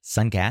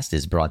Suncast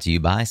is brought to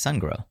you by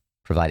SunGrow,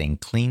 providing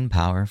clean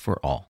power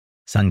for all.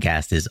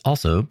 Suncast is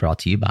also brought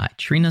to you by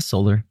Trina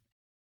Solar.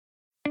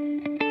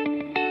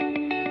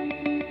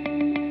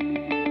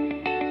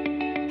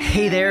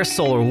 Hey there,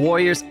 Solar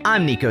Warriors.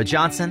 I'm Nico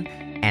Johnson,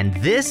 and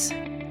this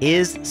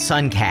is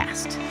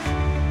Suncast.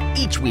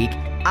 Each week,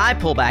 I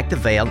pull back the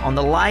veil on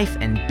the life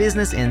and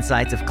business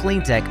insights of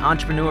clean tech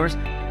entrepreneurs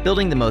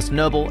building the most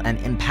noble and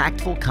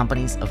impactful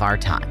companies of our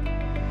time.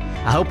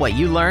 I hope what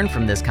you learn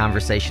from this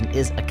conversation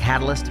is a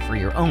catalyst for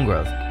your own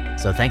growth.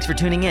 So thanks for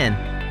tuning in,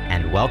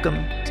 and welcome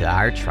to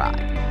our tribe.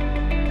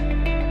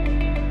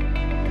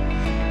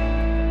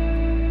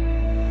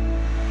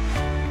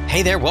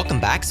 Hey there, welcome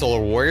back,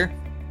 Solar Warrior.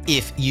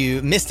 If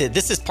you missed it,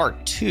 this is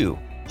part 2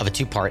 of a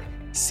 2-part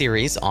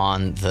series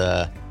on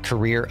the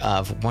career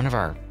of one of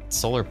our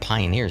solar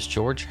pioneers,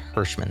 George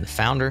Hirschman, the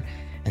founder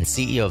and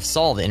CEO of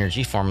Solve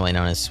Energy, formerly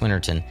known as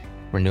Swinerton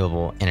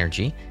Renewable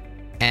Energy.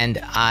 And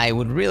I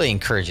would really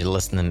encourage you to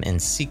listen to them in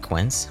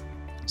sequence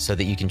so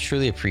that you can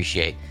truly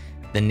appreciate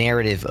the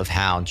narrative of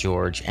how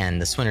George and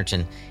the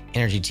Swinerton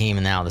Energy team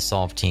and now the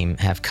Solve team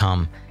have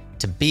come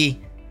to be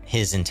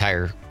his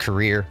entire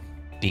career,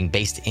 being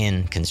based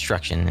in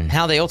construction, and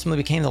how they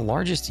ultimately became the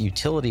largest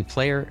utility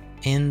player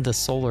in the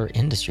solar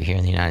industry here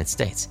in the United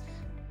States.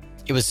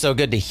 It was so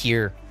good to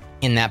hear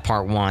in that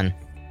part 1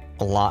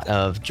 a lot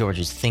of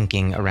George's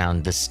thinking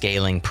around the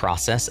scaling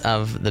process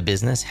of the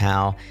business,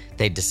 how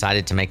they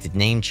decided to make the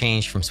name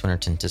change from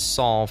Swinerton to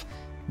Solve,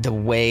 the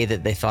way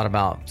that they thought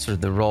about sort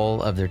of the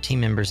role of their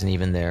team members and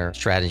even their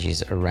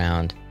strategies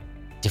around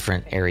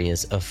different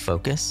areas of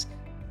focus.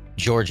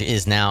 George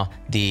is now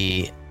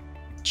the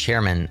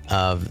chairman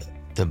of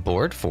the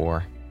board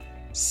for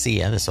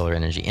SEIA, the Solar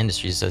Energy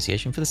Industries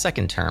Association, for the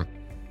 2nd term.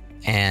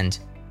 And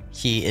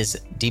he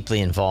is deeply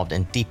involved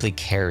and deeply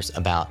cares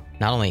about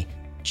not only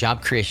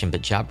job creation,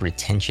 but job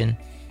retention.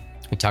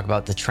 We talk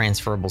about the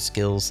transferable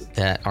skills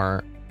that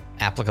are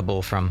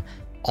applicable from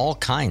all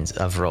kinds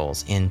of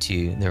roles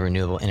into the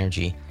renewable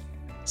energy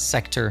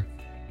sector,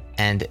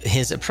 and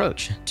his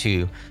approach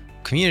to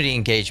community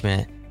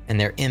engagement and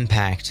their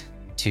impact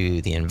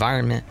to the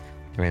environment,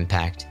 their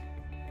impact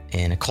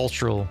in a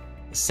cultural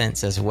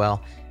sense as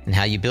well, and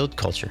how you build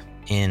culture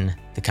in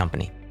the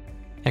company.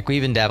 Heck, we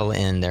even dabble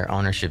in their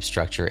ownership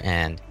structure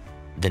and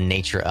the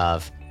nature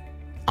of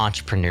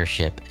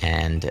entrepreneurship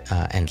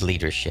and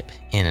leadership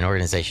in an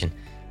organization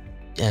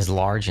as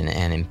large and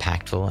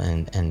impactful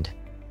and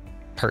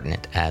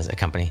pertinent as a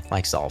company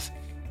like Solve.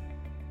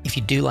 If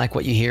you do like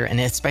what you hear, and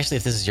especially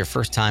if this is your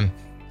first time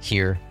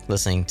here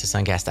listening to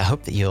Suncast, I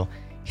hope that you'll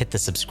hit the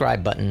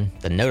subscribe button,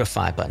 the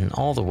notify button,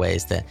 all the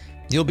ways that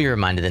you'll be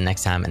reminded the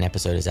next time an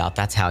episode is out.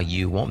 That's how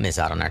you won't miss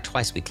out on our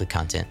twice weekly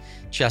content,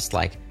 just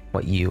like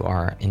what you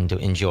are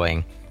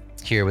enjoying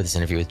here with this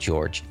interview with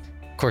George.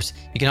 Of course,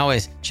 you can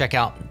always check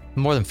out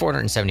more than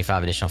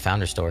 475 additional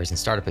founder stories and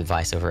startup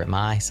advice over at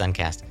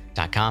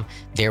mysuncast.com.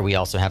 There we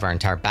also have our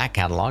entire back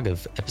catalog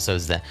of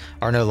episodes that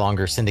are no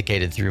longer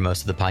syndicated through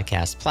most of the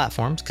podcast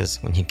platforms,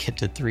 because when you get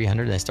to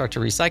 300, they start to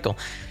recycle.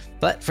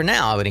 But for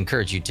now, I would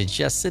encourage you to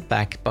just sit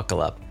back,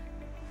 buckle up,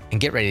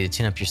 and get ready to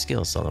tune up your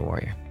skills, Solar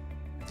Warrior,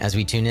 as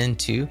we tune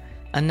into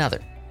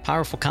another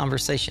powerful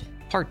conversation,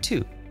 part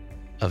 2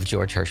 of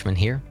George Hirschman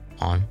here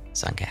on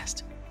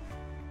Suncast.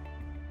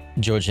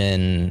 George,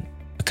 in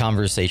a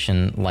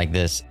conversation like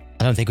this,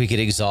 I don't think we could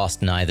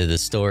exhaust neither the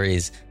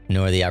stories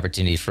nor the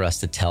opportunity for us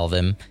to tell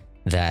them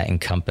that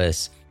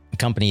encompass a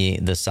company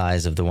the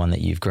size of the one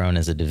that you've grown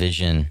as a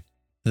division.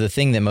 The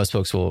thing that most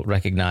folks will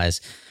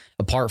recognize,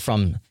 apart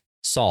from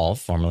Solve,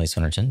 formerly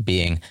Swinerton,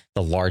 being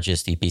the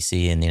largest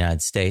EPC in the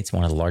United States,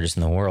 one of the largest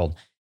in the world,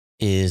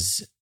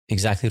 is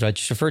exactly what I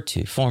just referred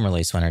to,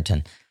 formerly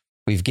Swinerton.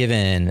 We've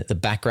given the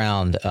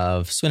background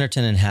of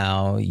Swinerton and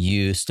how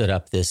you stood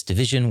up this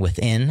division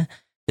within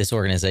this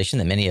organization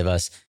that many of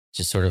us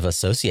just sort of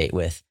associate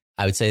with.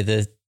 I would say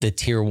the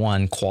tier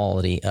 1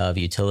 quality of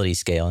utility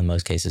scale, in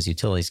most cases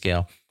utility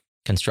scale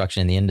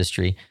construction in the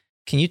industry.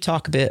 Can you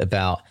talk a bit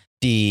about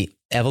the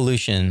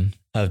evolution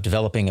of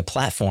developing a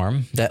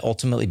platform that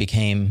ultimately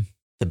became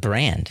the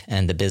brand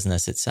and the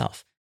business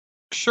itself?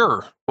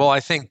 Sure. Well, I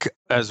think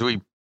as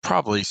we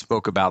probably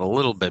spoke about a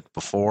little bit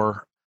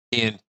before,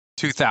 in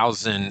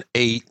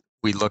 2008,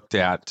 we looked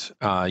at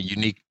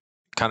unique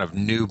kind of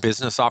new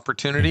business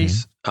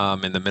opportunities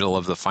in the middle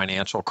of the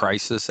financial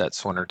crisis at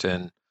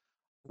Swinerton,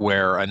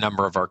 where a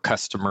number of our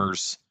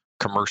customers,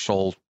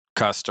 commercial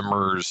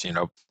customers,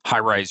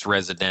 high-rise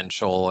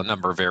residential, a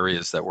number of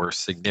areas that were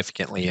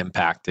significantly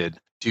impacted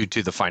due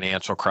to the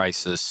financial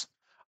crisis,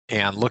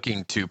 and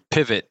looking to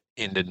pivot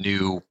into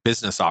new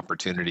business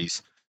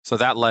opportunities. So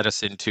that led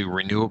us into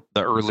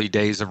the early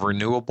days of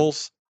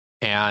renewables.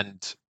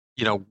 And,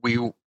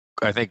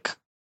 I think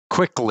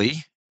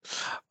quickly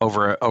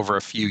over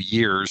a few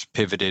years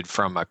pivoted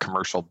from a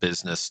commercial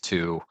business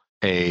to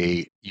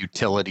a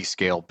utility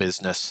scale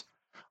business.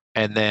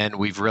 And then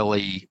we've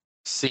really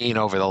seen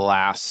over the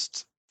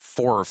last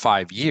 4 or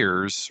 5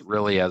 years,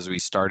 really as we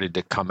started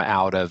to come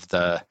out of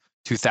the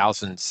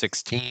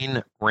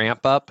 2016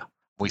 ramp up,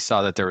 we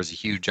saw that there was a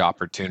huge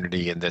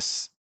opportunity in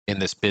this in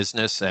this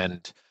business.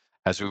 And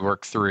as we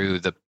work through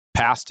the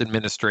past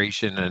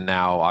administration and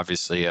now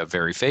obviously a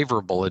very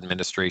favorable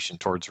administration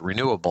towards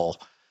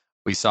renewable,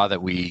 we saw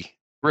that we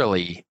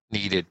really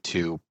needed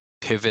to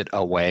pivot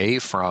away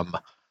from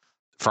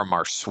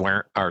our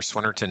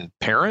Swinerton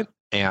parent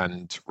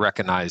and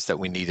recognize that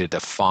we needed to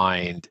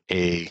find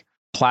a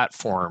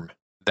platform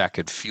that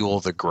could fuel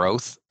the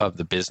growth of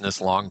the business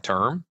long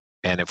term.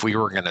 And if we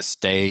were going to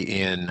stay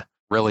in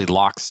really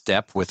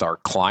lockstep with our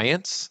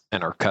clients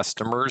and our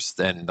customers,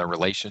 then the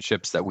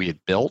relationships that we had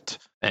built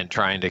and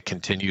trying to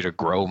continue to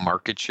grow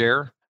market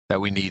share,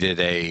 that we needed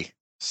a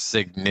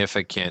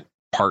significant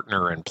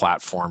partner and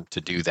platform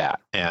to do that.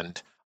 And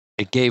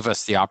it gave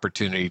us the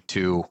opportunity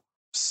to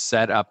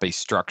set up a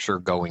structure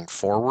going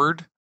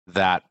forward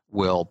that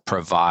will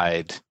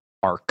provide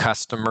our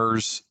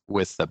customers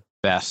with the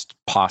best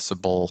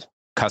possible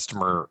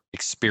customer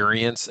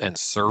experience and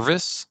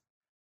service,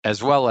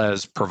 as well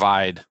as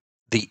provide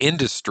the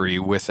industry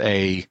with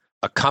a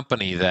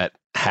company that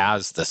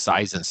has the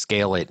size and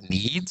scale it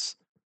needs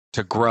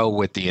to grow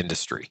with the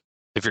industry.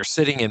 If you're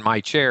sitting in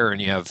my chair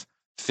and you have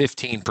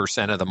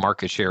 15% of the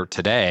market share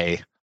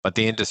today, but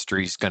the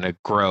industry is going to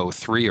grow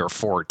 3 or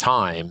 4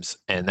 times,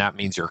 and that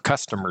means your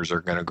customers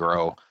are going to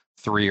grow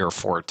 3 or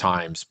 4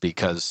 times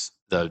because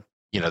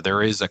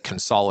there is a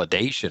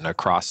consolidation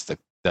across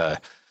the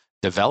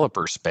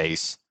developer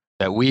space,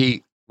 that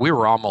we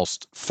were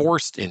almost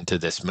forced into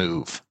this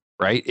move,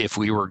 right? If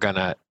we were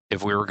gonna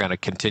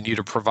continue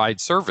to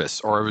provide service,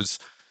 or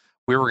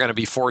we were going to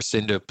be forced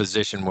into a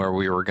position where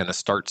we were going to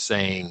start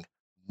saying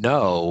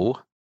no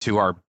to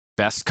our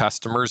best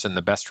customers and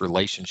the best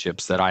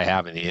relationships that I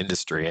have in the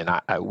industry. And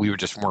we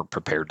just weren't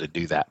prepared to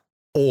do that.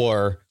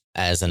 Or,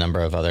 as a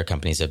number of other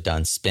companies have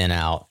done, spin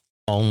out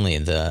only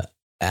the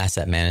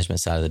asset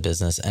management side of the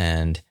business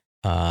and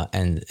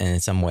in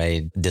some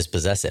way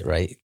dispossess it,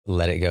 right?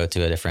 Let it go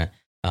to a different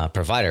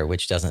provider,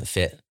 which doesn't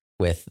fit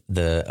with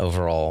the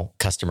overall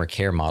customer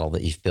care model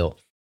that you've built.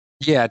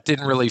 Yeah, it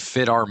didn't really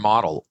fit our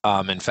model.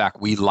 In fact,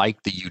 we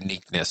like the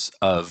uniqueness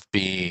of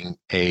being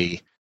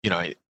a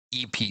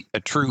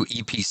true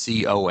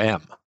EPC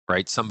OM,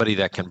 right? Somebody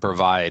that can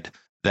provide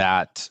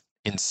that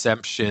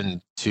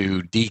inception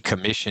to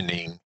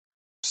decommissioning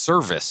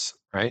service,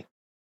 right?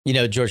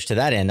 George, to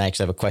that end, I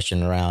actually have a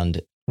question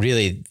around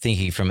really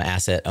thinking from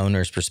asset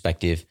owner's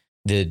perspective,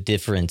 the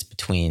difference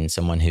between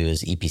someone who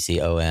is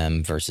EPC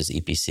OM versus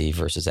EPC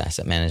versus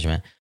asset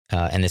management.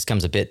 And this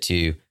comes a bit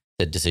to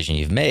the decision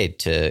you've made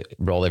to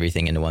roll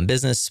everything into one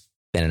business,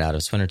 spin it out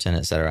of Swinerton,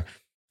 et cetera.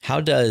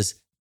 How does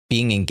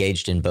being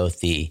engaged in both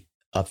the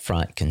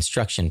upfront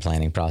construction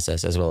planning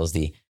process as well as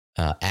the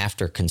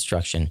after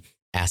construction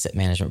asset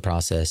management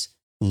process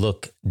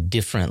look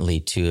differently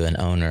to an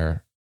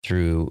owner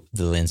through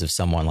the lens of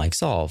someone like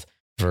Solve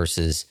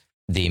versus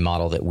the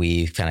model that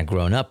we've kind of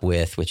grown up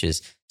with, which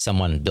is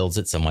someone builds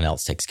it, someone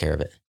else takes care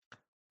of it?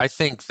 I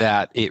think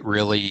that it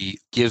really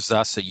gives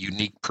us a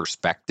unique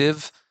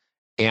perspective,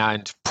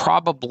 and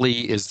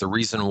probably is the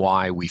reason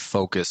why we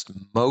focused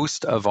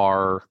most of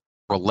our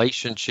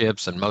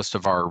relationships and most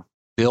of our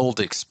build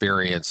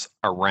experience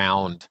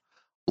around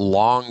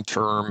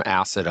long-term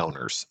asset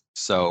owners.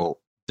 So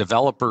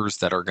developers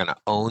that are going to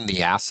own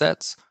the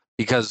assets,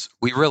 because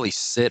we really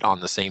sit on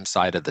the same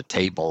side of the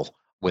table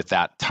with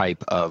that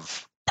type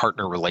of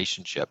partner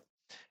relationship.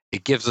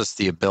 It gives us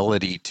the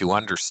ability to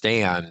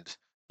understand,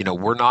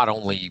 we're not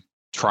only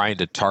trying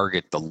to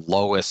target the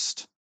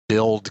lowest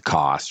build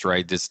cost,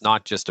 right? It's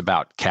not just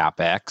about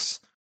CapEx,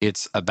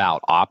 it's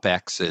about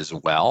OpEx as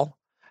well.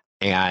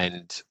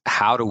 And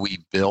how do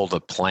we build a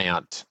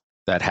plant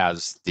that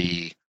has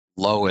the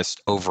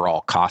lowest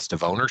overall cost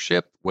of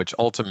ownership, which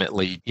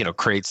ultimately,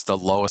 creates the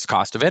lowest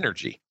cost of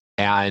energy.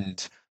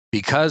 And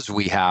because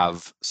we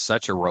have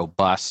such a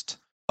robust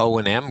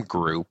O&M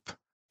group,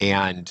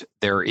 and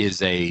there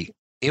is a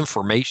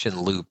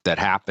information loop that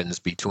happens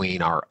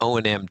between our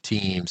O&M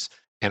teams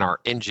and our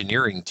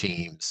engineering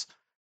teams,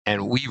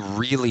 and we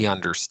really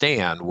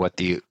understand what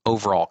the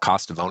overall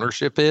cost of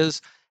ownership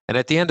is. And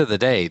at the end of the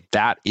day,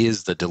 that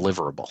is the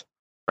deliverable,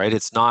 right?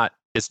 It's not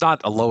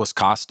a lowest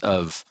cost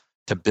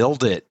to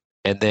build it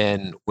and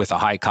then with a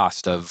high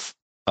cost of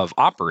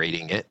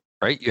operating it,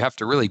 right? You have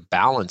to really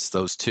balance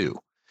those two.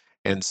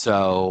 And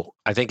so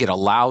I think it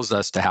allows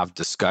us to have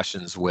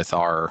discussions with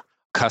our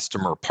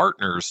customer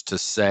partners to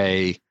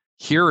say,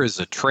 here is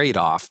a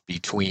trade-off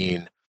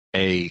between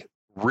a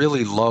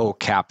really low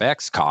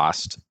CapEx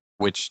cost,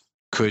 which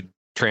could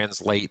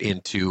translate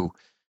into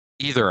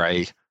either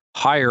a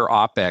higher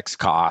OpEx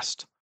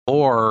cost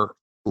or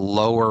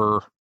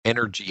lower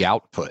energy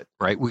output,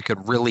 right? We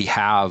could really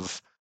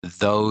have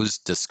those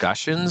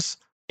discussions.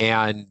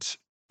 And,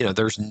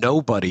 there's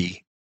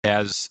nobody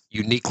as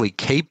uniquely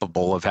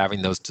capable of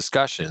having those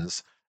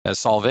discussions as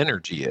Solve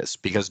Energy is,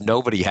 because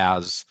nobody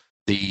has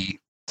the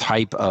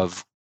type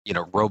of,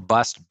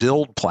 robust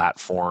build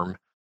platform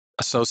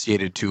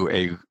associated to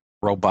a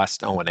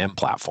robust O&M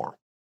platform.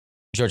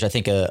 George, I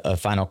think a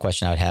final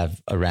question I would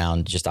have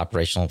around just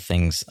operational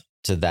things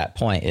to that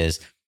point is,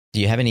 Do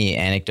you have any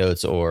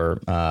anecdotes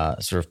or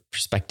sort of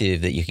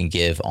perspective that you can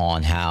give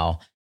on how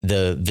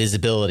the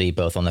visibility,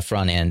 both on the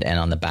front end and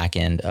on the back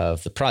end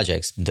of the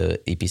projects, the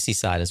EPC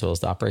side as well as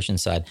the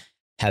operations side,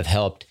 have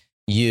helped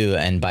you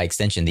and by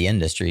extension the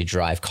industry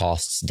drive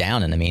costs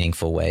down in a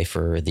meaningful way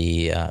for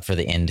the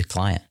end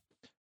client?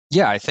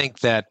 Yeah, I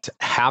think that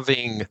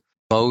having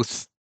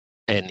both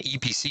an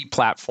EPC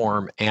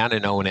platform and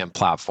an O&M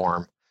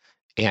platform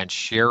and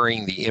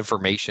sharing the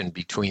information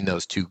between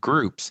those two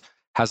groups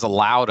has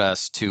allowed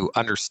us to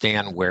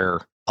understand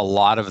where a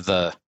lot of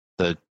the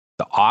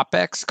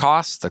OpEx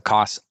costs, the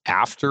costs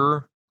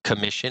after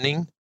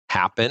commissioning,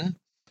 happen.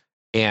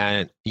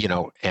 And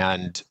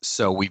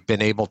so we've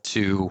been able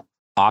to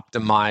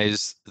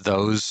optimize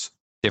those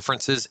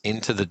differences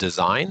into the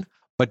design.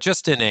 But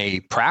just in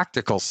a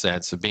practical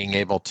sense of being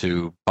able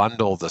to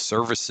bundle the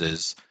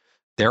services,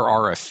 there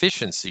are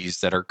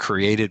efficiencies that are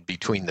created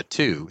between the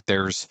two.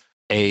 There's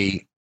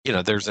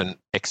an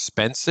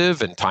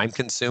expensive and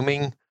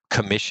time-consuming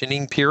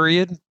commissioning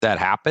period that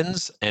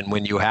happens, and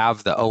when you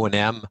have the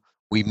O&M,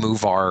 we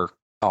move our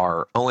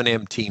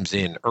O&M teams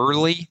in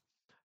early.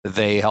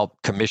 They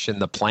help commission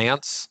the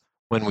plants.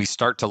 When we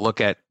start to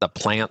look at the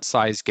plant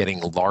size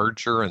getting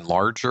larger and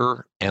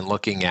larger and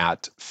looking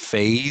at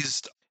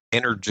phased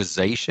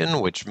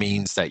energization, which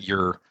means that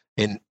you're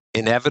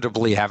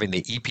inevitably having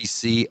the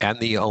EPC and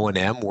the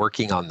O&M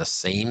working on the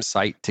same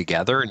site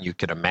together, and you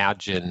can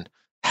imagine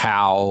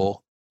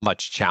how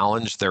much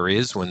challenge there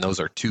is when those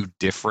are two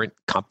different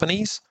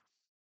companies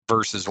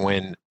versus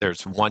when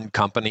there's one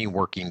company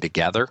working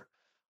together.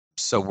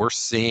 So we're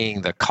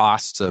seeing the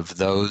costs of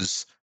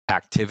those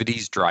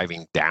activities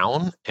driving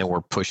down, and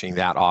we're pushing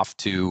that off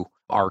to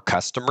our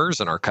customers,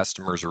 and our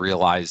customers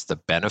realize the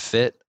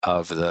benefit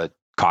of the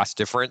cost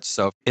difference.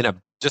 So in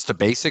just a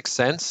basic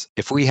sense,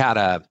 if we had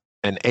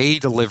an A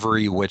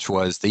delivery, which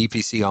was the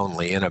EPC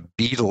only, and a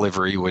B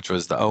delivery, which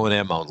was the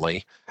O&M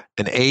only,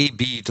 an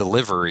A-B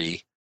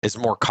delivery is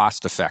more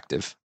cost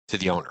effective to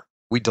the owner.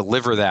 We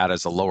deliver that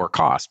as a lower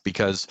cost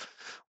because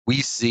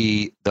we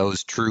see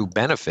those true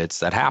benefits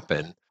that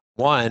happen.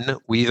 One,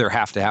 we either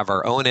have to have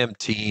our O&M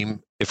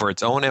team, if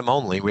it's O&M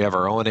only, we have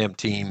our O&M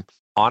team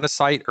on a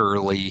site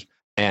early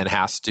and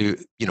has to,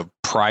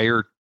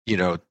 prior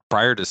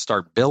to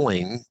start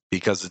billing,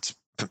 because it's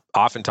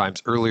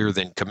oftentimes earlier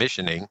than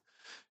commissioning,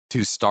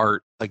 to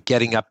start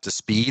getting up to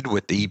speed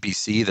with the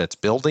EPC that's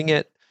building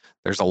it.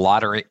 There's a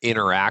lot of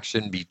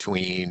interaction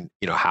between,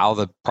 how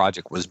the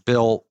project was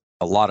built,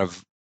 a lot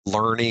of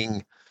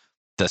learning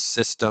the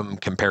system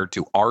compared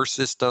to our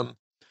system.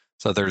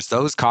 So there's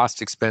those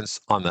cost expense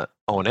on the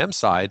O&M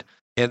side,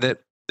 and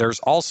that there's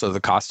also the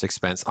cost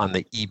expense on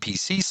the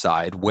EPC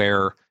side,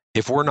 where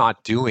if we're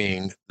not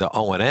doing the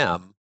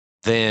O&M,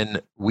 then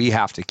we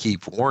have to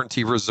keep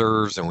warranty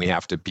reserves and we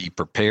have to be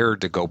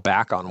prepared to go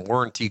back on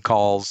warranty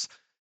calls.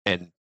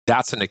 And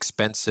that's an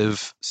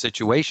expensive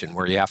situation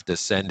where you have to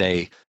send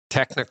a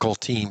technical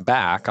team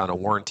back on a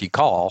warranty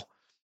call,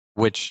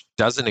 which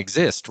doesn't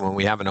exist when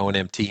we have an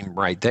O&M team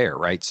right there,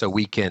 right? So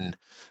we can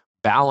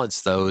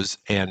balance those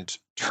and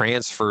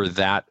transfer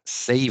that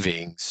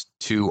savings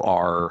to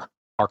our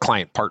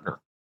client partner.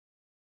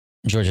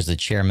 George, as the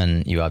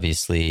chairman, you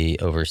obviously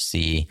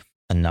oversee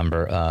a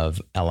number of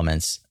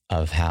elements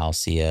of how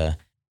SEIA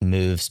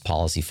moves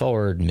policy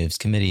forward, moves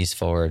committees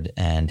forward,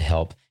 and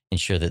help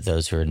ensure that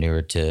those who are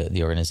newer to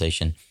the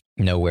organization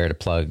know where to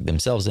plug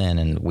themselves in,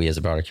 and we as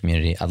a broader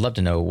community. I'd love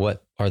to know,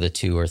 what are the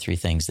 2 or 3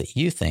 things that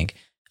you think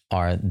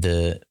are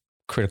the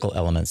critical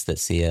elements that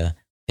SEIA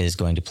is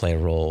going to play a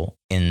role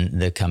in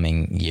the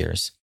coming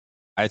years?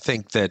 I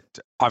think that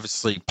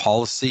obviously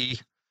policy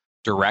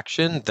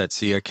direction that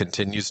SEIA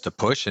continues to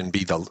push and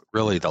be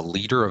really the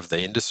leader of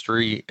the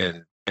industry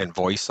and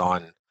voice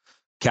on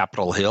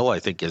Capitol Hill, I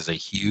think is a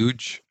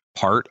huge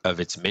part of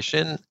its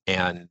mission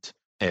and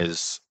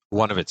is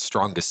one of its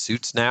strongest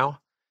suits now.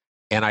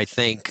 And I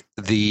think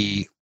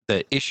the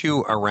issue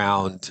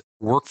around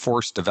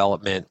workforce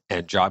development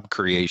and job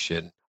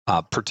creation,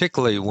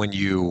 particularly when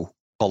you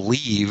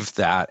believe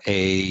that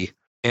a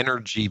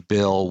energy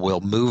bill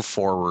will move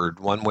forward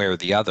one way or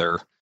the other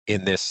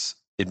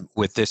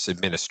with this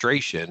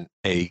administration,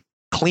 a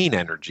clean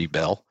energy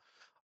bill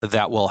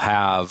that will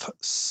have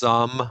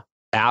some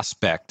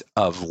aspect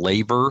of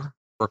labor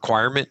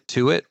requirement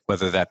to it,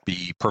 whether that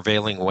be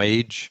prevailing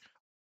wage,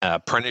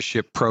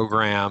 apprenticeship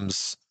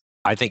programs.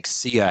 I think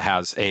SEIA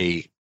has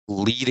a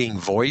leading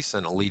voice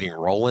and a leading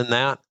role in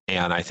that.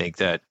 And I think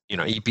that,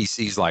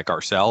 EPCs like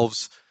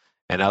ourselves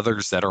and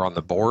others that are on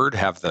the board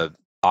have the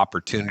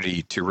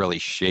opportunity to really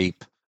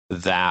shape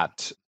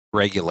that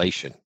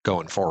regulation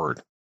going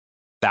forward.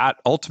 That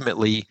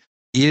ultimately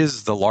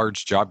is the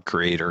large job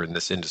creator in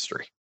this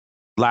industry.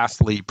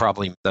 Lastly,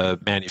 probably the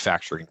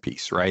manufacturing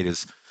piece, right,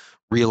 is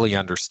really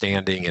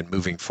understanding and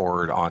moving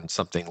forward on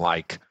something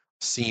like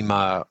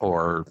SEMA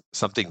or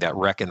something that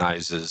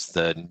recognizes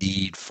the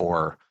need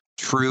for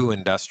true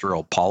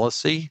industrial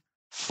policy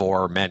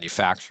for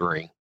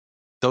manufacturing.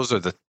 Those are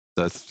the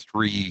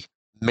 3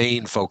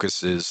 main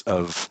focuses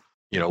of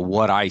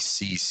what I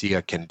see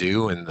SEIA can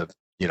do in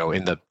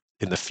the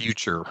in the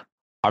future.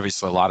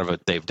 Obviously, a lot of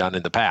it they've done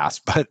in the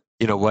past, but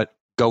what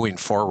going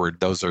forward,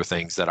 those are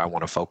things that I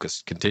want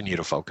to continue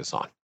to focus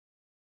on.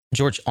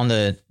 George, on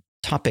the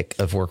topic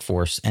of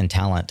workforce and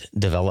talent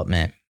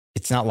development,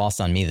 it's not lost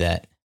on me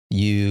that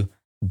you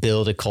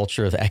build a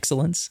culture of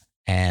excellence,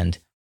 and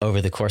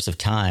over the course of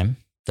time,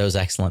 those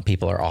excellent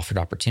people are offered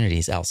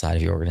opportunities outside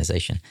of your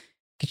organization.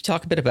 Could you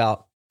talk a bit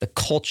about the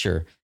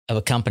culture of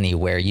a company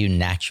where you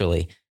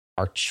naturally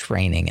are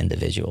training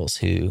individuals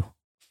who,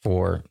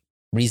 for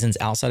reasons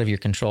outside of your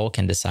control,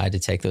 can decide to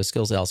take those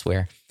skills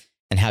elsewhere,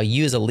 and how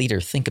you as a leader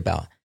think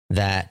about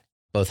that,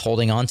 both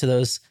holding on to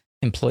those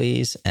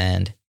employees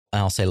and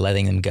I'll say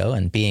letting them go,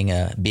 and being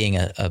a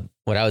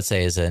what I would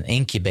say is an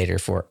incubator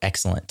for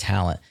excellent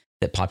talent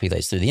that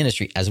populates through the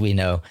industry, as we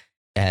know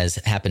has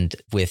happened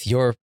with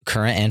your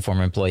current and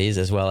former employees,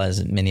 as well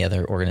as many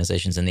other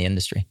organizations in the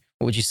industry.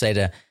 What would you say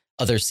to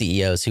other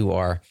CEOs who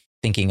are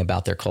thinking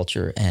about their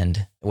culture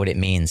and what it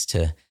means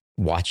to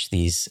watch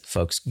these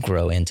folks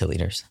grow into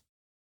leaders?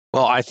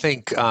 Well, I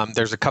think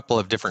there's a couple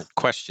of different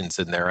questions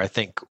in there. I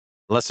think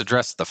let's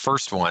address the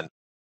first one.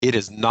 It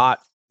is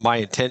not my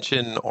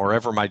intention or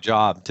ever my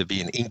job to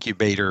be an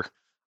incubator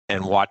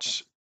and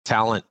watch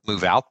talent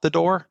move out the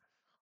door.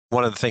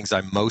 One of the things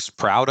I'm most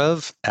proud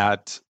of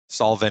at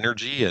Solve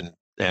Energy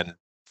and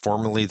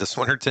formerly the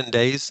Swinnerton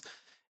days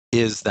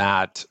is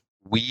that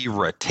we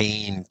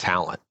retain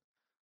talent.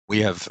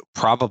 We have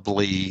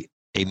probably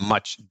a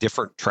much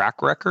different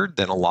track record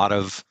than a lot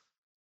of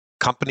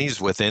companies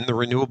within the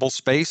renewable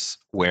space,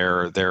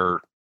 where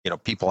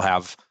people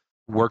have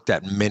worked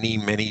at many,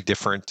 many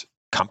different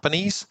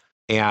companies,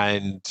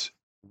 and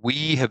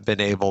we have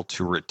been able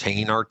to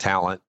retain our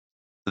talent.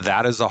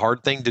 That is a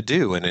hard thing to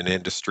do in an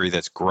industry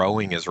that's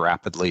growing as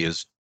rapidly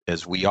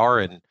as we are,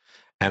 and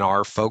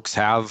our folks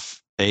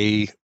have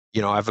a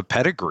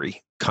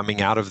pedigree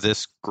coming out of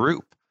this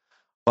group.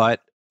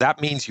 But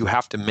that means you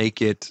have to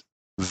make it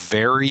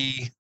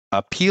very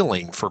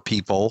appealing for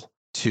people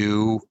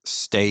to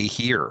stay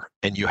here,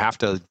 and you have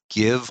to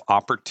give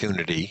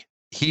opportunity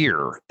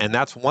here. And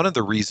that's one of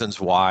the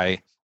reasons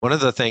why, one of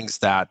the things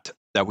that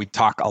we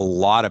talk a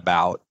lot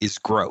about is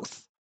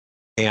growth.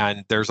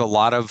 And there's a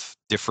lot of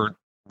different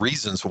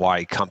reasons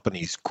why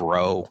companies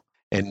grow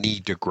and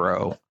need to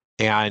grow.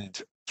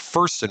 And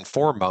first and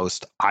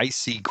foremost, I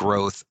see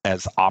growth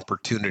as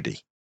opportunity.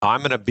 I'm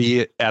going to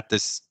be at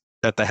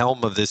the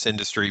helm of this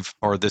industry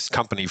or this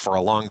company for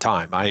a long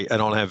time. I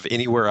don't have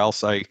anywhere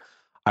else I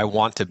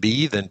want to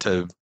be than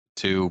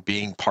to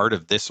being part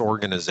of this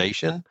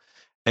organization.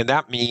 And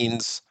that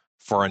means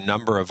for a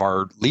number of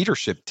our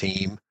leadership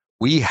team,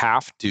 we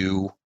have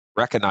to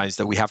recognize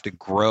that we have to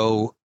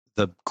grow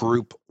the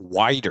group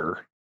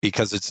wider,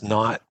 because it's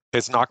not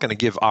going to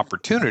give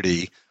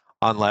opportunity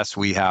unless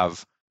we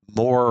have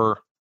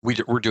more.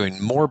 We're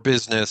doing more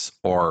business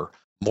or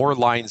more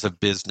lines of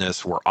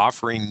business. We're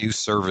offering new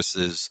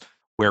services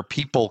where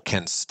people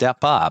can step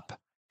up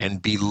and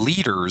be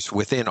leaders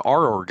within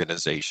our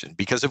organization.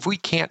 Because if we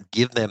can't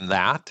give them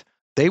that,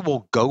 they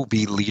will go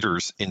be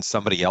leaders in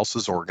somebody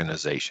else's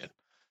organization.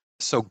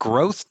 So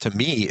growth to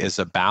me is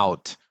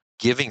about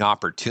giving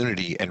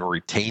opportunity and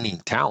retaining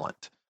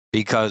talent,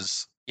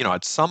 because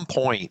at some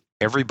point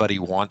everybody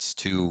wants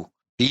to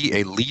be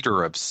a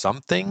leader of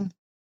something,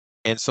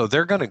 and so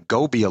they're going to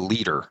go be a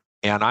leader.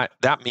 And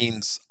that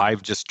means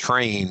I've just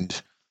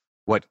trained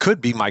what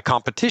could be my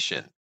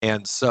competition.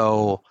 And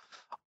so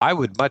I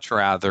would much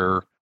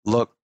rather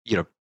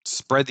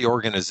spread the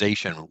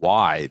organization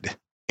wide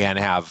and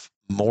have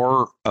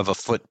more of a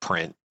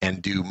footprint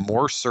and do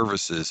more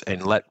services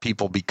and let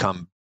people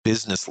become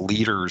business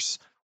leaders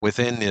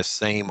within this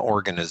same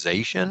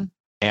organization.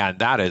 And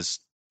that is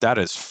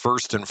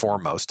first and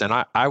foremost. And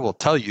I will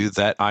tell you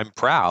that I'm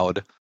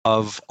proud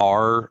of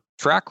our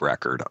track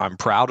record. I'm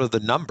proud of the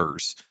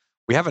numbers.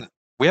 We haven't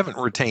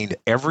retained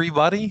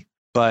everybody,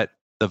 but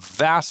the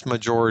vast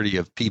majority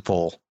of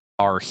people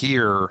are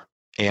here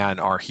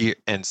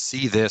and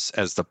see this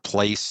as the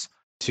place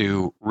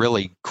to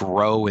really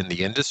grow in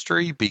the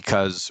industry,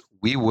 because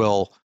we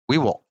will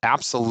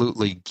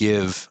absolutely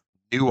give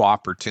new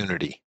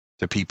opportunity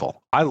to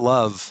people. I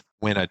love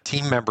when a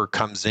team member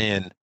comes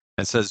in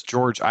and says,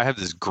 George, I have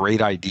this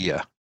great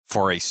idea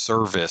for a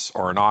service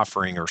or an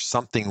offering or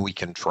something we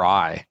can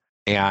try,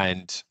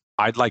 and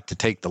I'd like to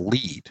take the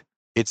lead.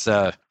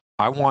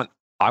 I want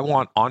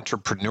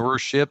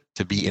entrepreneurship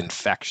to be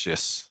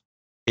infectious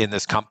in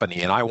this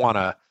company, and I want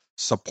to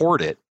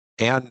support it.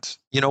 And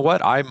you know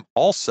what? I'm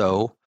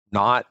also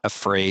not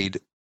afraid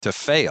to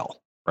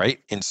fail, right?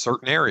 In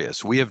certain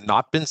areas, we have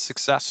not been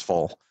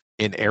successful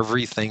in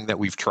everything that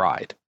we've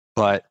tried,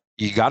 but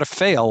you got to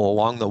fail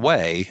along the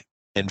way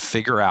and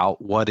figure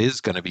out what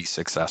is going to be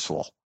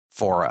successful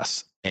for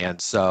us.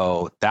 And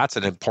so that's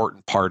an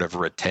important part of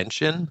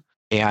retention.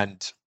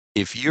 And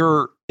if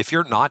you're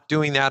not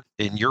doing that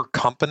in your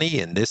company,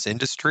 in this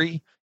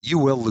industry, you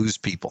will lose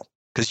people,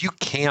 because you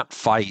can't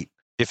fight.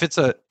 If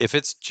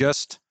it's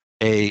just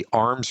a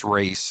arms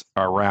race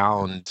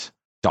around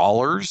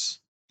dollars,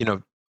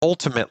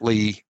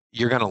 ultimately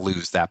you're going to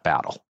lose that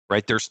battle,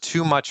 right? There's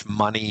too much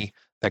money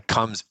that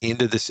comes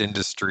into this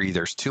industry.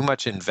 There's too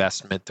much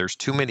investment. There's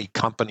too many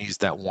companies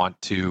that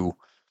want to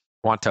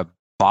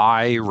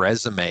buy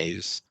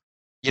resumes,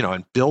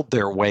 and build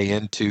their way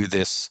into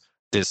this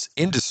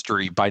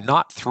industry by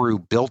not through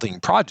building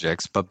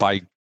projects, but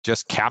by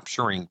just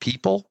capturing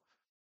people.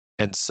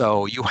 And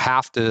so you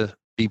have to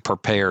be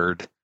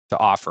prepared to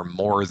offer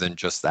more than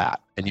just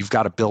that. And you've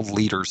got to build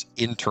leaders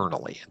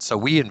internally. And so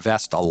we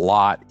invest a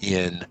lot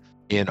in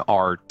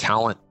our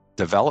talent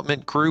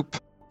development group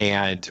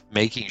and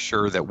making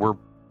sure that we're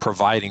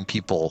providing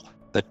people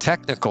the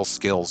technical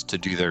skills to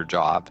do their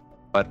job,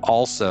 but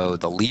also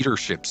the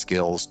leadership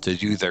skills to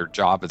do their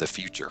job of the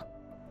future.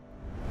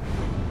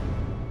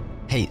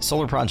 Hey,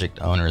 solar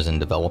project owners and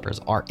developers,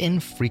 are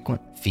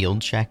infrequent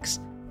field checks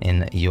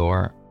in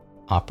your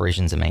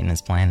operations and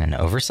maintenance plan and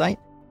oversight?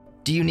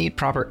 Do you need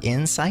proper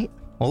insight?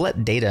 Well,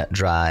 let data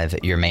drive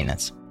your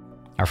maintenance.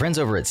 Our friends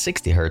over at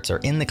 60 Hertz are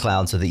in the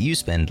cloud so that you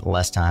spend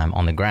less time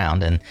on the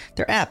ground, and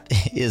their app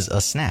is a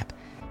snap.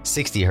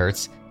 60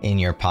 Hertz in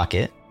your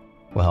pocket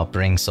will help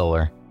bring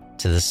solar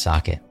to the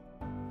socket.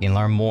 You can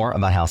learn more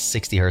about how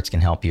 60 Hertz can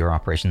help your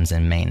operations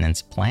and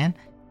maintenance plan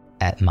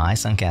at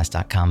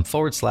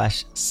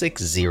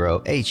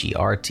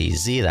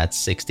mysuncast.com/60HERTZ. That's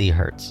 60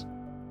 Hertz.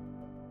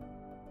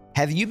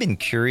 Have you been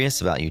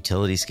curious about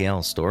utility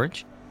scale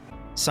storage?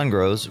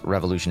 Sungrow's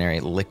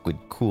revolutionary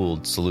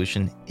liquid-cooled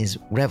solution is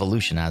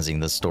revolutionizing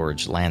the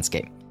storage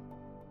landscape.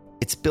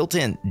 Its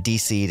built-in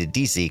DC to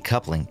DC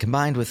coupling,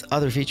 combined with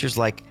other features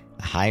like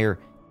higher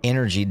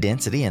energy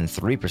density and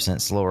 3%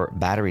 slower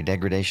battery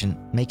degradation,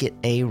 make it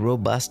a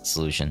robust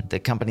solution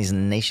that companies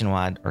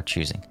nationwide are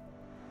choosing.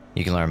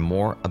 You can learn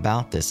more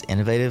about this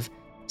innovative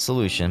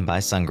solution by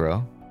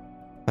Sungrow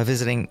by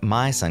visiting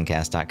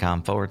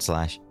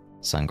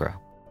mysuncast.com/Sungrow.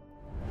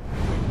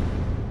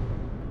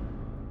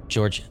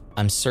 George,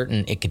 I'm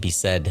certain it could be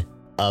said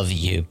of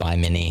you by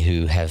many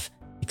who have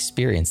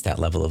experienced that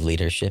level of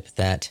leadership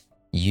that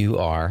you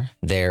are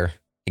their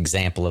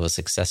example of a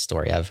success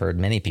story. I've heard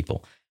many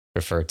people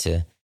refer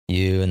to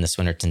you and the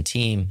Swinnerton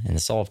team and the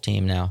Solve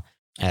team now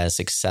as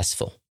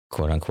successful,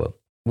 quote unquote.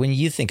 When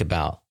you think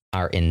about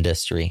our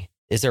industry,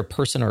 is there a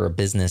person or a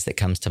business that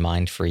comes to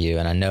mind for you?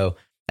 And I know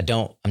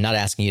I'm not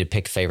asking you to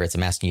pick favorites.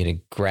 I'm asking you to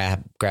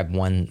grab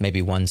one,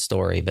 maybe one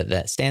story, but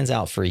that stands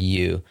out for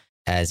you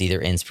as either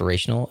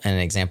inspirational and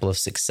an example of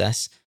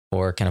success,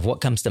 or kind of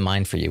what comes to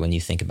mind for you when you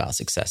think about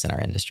success in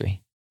our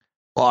industry?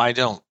 Well, I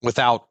don't,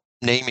 without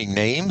naming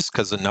names,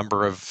 because a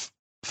number of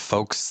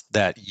folks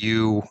that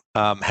you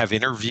have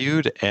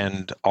interviewed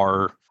and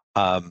are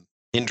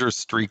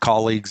industry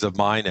colleagues of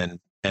mine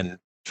and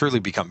truly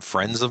become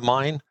friends of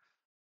mine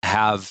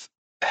have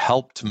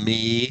helped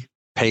me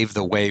pave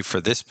the way for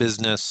this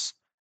business,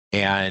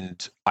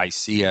 and I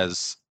see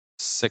as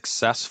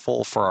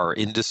successful for our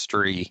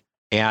industry.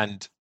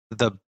 And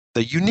the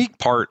unique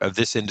part of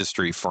this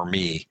industry for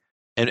me,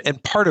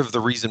 and part of the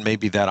reason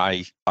maybe that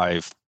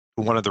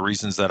one of the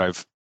reasons that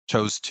I've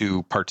chose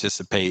to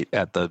participate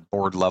at the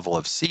board level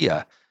of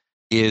SEIA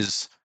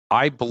is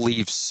I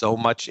believe so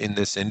much in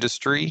this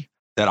industry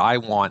that I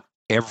want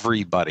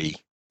every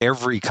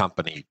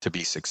company to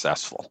be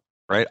successful,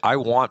 right? I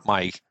want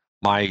my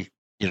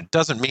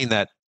doesn't mean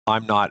that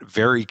I'm not a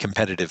very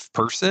competitive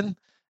person,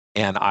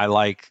 and I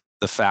like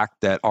the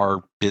fact that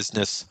our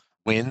business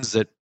wins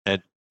at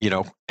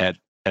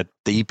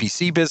the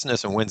EPC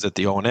business and wins at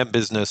the O&M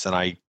business, and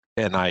I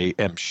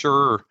am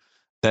sure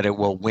that it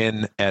will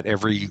win at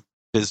every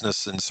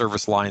business and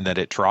service line that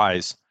it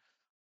tries.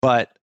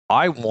 But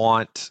I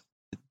want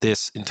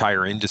this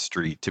entire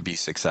industry to be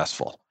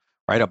successful,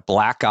 right? A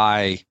black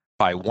eye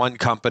by one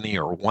company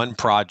or one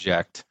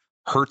project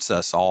hurts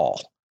us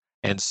all.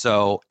 And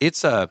so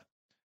it's to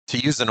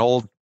use an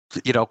old,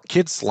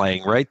 kid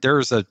slang, right?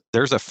 There's a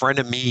friend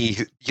of me,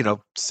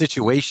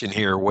 situation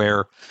here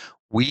where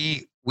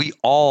we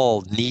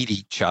all need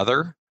each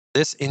other.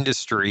 This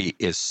industry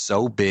is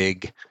so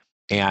big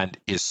and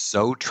is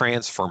so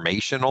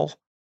transformational,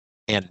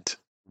 and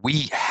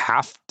we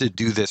have to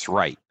do this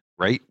right?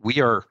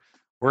 We're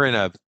in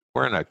a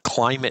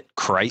climate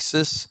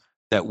crisis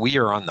that we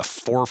are on the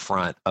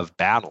forefront of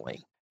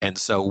battling. And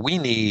so we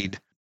need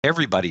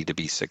everybody to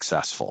be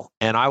successful.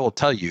 And I will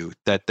tell you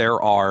that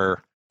there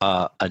are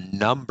a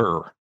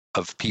number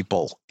of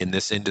people in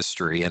this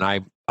industry, and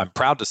I'm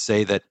proud to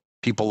say that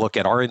people look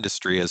at our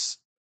industry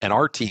and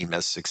our team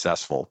as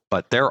successful,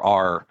 but there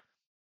are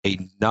a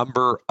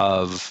number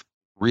of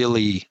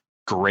really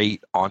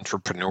great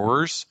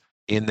entrepreneurs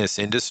in this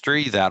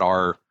industry that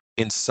are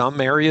in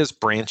some areas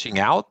branching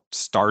out,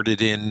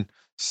 started in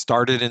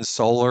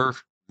solar,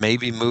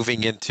 maybe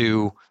moving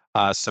into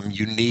some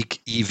unique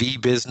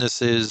EV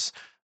businesses,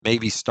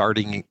 maybe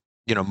starting,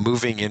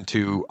 moving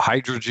into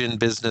hydrogen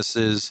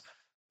businesses.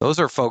 Those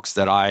are folks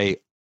that I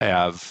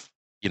have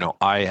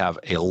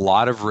a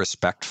lot of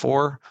respect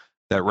for,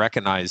 that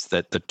recognize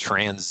that the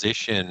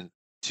transition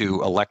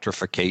to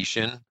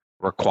electrification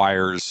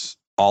requires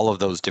all of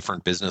those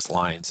different business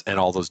lines and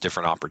all those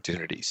different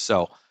opportunities.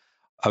 So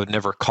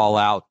never call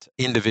out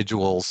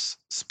individuals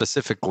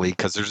specifically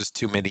because there's just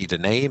too many to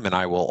name, and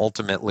I will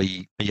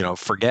ultimately,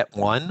 forget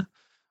one.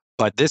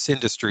 But this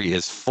industry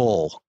is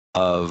full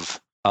of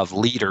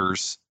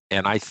leaders,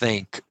 and I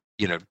think,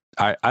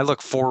 I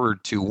look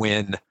forward to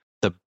when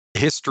the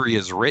history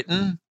is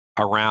written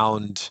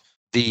around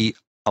the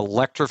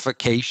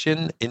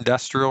electrification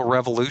industrial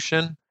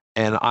revolution,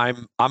 and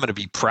I'm going to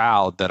be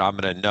proud that I'm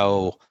going to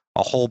know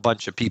a whole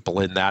bunch of people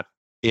in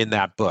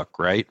that book,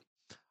 right?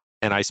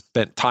 And I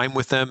spent time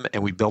with them,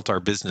 and we built our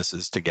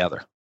businesses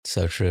together.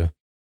 So true.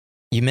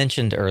 You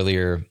mentioned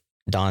earlier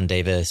Don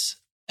Davis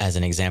as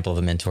an example of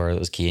a mentor that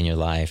was key in your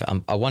life.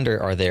 I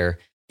wonder, are there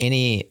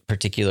any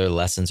particular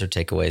lessons or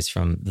takeaways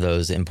from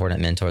those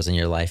important mentors in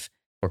your life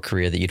or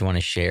career that you'd want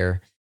to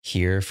share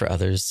here for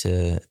others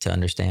to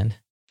understand?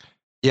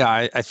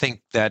 Yeah, I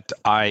think that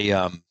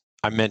I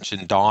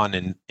mentioned Don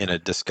in a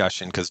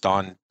discussion because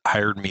Don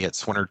hired me at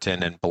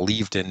Swinnerton and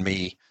believed in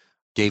me,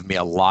 gave me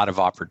a lot of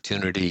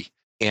opportunity,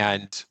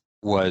 and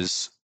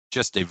was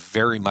just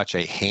very much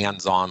a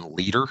hands-on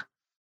leader.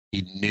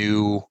 He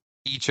knew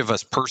each of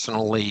us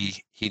personally.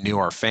 He knew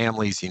our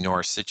families. He knew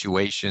our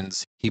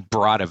situations. He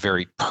brought a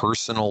very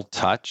personal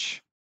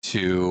touch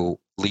to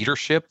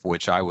leadership,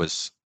 which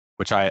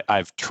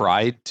I've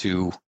tried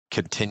to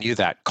continue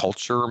that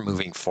culture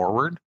moving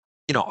forward.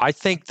 I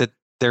think that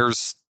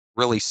there's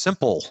really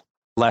simple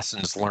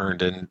lessons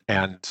learned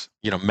and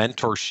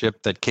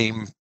mentorship that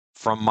came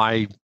from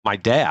my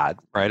dad,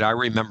 right? I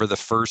remember the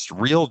first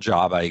real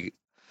job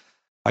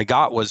I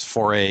got was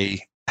for a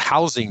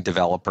housing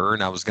developer,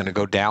 and I was going to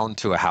go down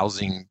to a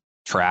housing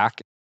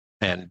track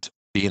and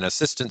be an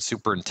assistant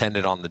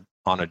superintendent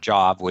on a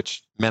job,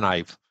 which meant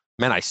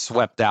I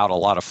swept out a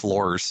lot of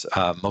floors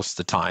most of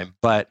the time.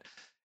 But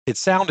it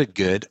sounded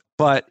good,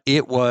 but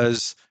it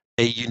was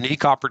a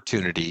unique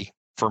opportunity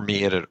for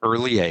me at an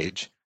early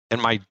age. And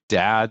my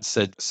dad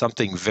said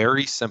something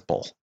very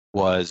simple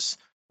was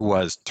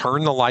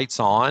turn the lights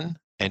on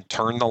and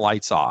turn the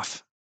lights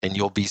off, and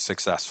you'll be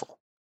successful,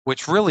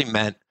 which really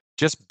meant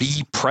just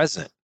be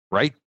present,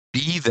 right?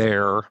 Be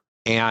there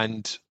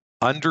and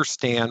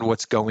understand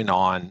what's going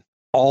on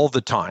all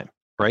the time,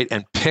 right?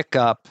 And pick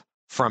up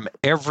from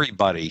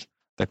everybody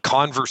the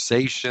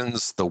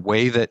conversations, the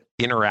way that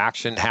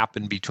interaction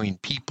happened between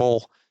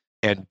people,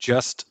 and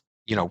just,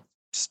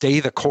 stay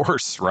the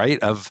course, right?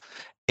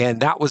 And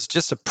that was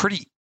just a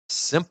pretty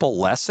simple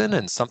lesson,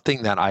 and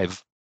something that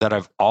I've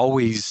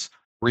always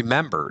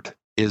remembered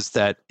is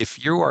that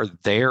if you are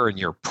there and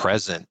you're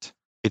present,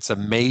 it's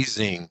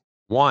amazing,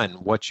 one,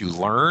 what you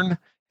learn,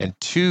 and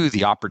two,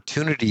 the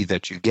opportunity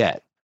that you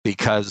get.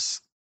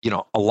 Because,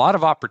 a lot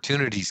of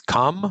opportunities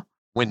come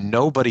when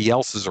nobody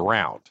else is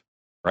around,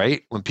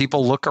 right? When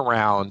people look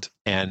around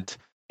and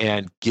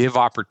give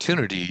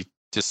opportunity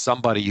to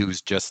somebody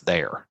who's just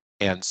there.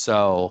 And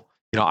so,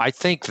 I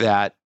think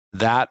that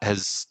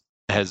has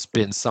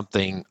been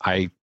something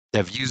I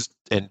have used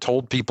and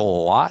told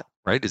people a lot,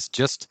 right? Is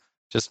just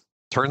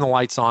turn the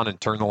lights on and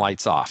turn the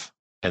lights off,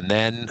 and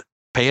then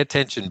pay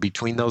attention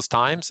between those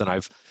times. And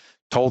I've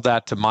told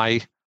that to my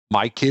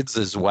kids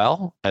as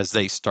well as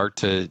they start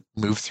to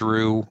move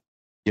through,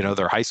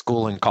 their high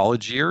school and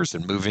college years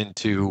and move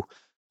into,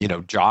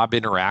 job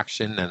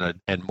interaction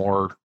and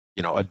more,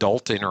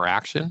 adult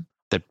interaction,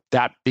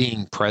 that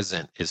being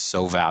present is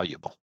so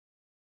valuable.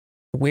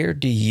 Where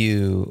do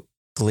you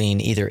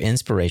glean either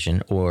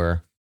inspiration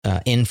or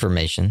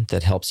information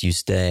that helps you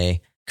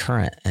stay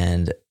current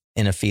and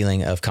in a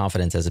feeling of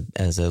confidence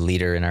as a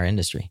leader in our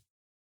industry?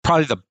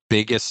 Probably the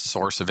biggest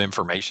source of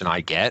information I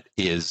get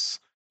is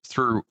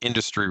through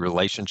industry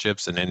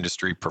relationships and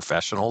industry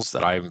professionals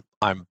that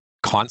I'm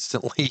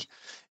constantly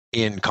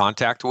in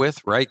contact with,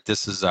 right?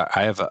 This is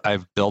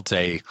I've built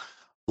a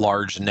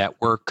large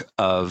network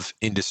of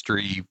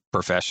industry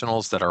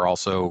professionals that are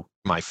also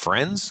my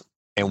friends,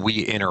 and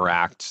we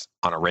interact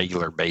on a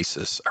regular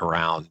basis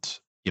around,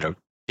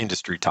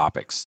 industry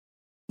topics.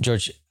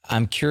 George,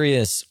 I'm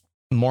curious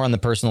more on the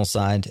personal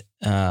side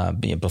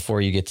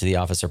before you get to the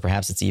office, or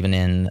perhaps it's even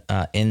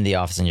in the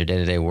office in your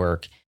day-to-day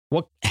work.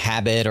 What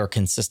habit or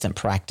consistent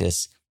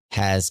practice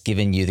has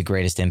given you the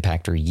greatest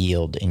impact or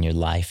yield in your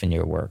life and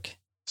your work?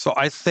 So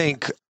I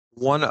think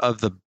one of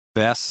the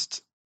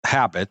best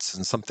habits,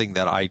 and something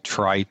that I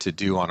try to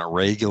do on a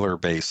regular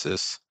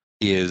basis,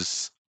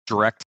 is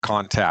direct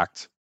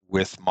contact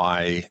with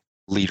my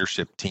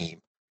leadership team.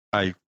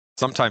 I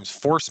sometimes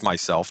force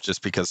myself,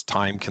 just because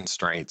time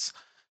constraints,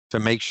 to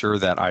make sure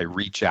that I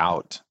reach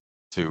out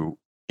to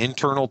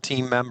internal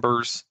team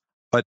members.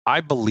 But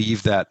I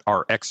believe that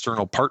our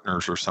external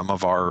partners are some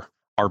of our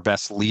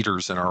best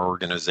leaders in our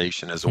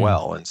organization as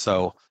well. And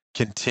so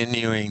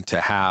continuing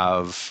to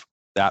have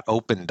that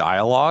open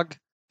dialogue,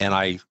 and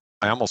I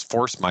almost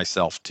force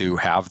myself to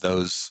have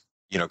those,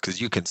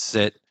 because you can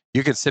sit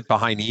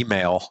behind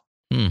email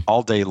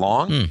all day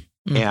long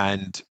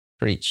and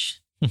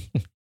preach.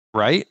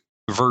 Right?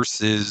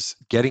 Versus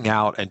getting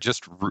out and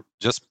just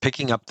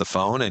picking up the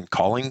phone and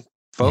calling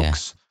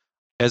folks,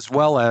 as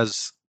well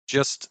as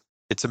just,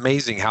 it's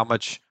amazing how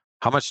much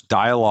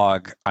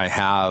dialogue I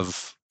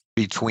have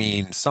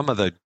between some of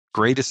the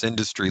greatest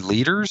industry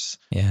leaders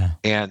Yeah.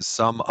 and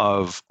some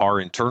of our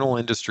internal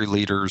industry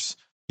leaders,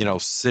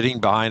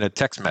 sitting behind a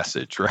text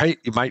message, right?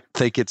 You might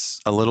think it's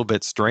a little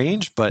bit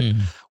strange, but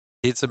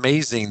it's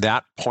amazing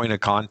that point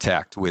of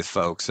contact with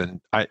folks. And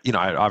I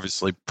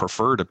obviously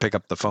prefer to pick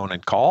up the phone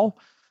and call,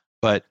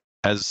 but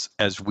as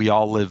we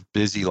all live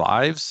busy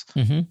lives,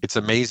 it's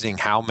amazing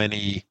how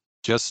many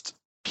just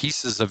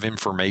pieces of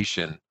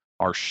information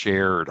are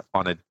shared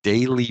on a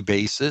daily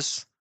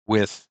basis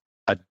with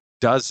a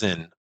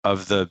dozen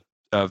of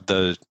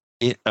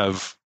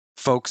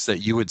folks that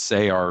you would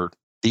say are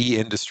the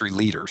industry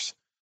leaders,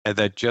 and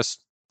that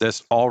just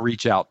this all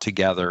reach out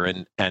together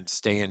and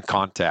stay in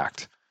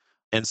contact.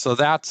 And so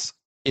that's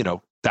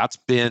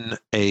been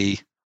a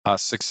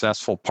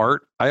successful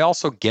part. I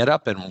also get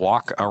up and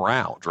walk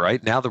around,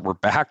 right? Now that we're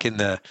back in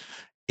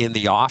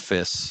the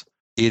office,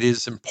 it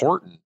is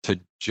important to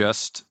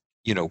just,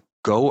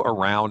 go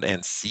around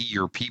and see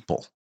your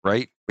people,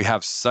 right? We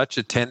have such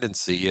a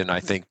tendency, and I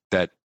think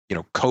that,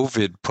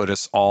 COVID put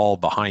us all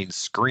behind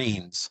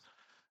screens,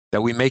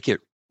 that we make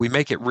it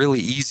really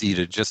easy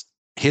to just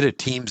hit a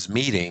Teams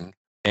meeting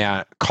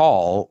and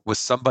call with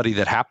somebody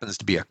that happens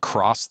to be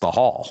across the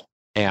hall.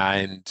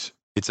 And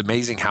it's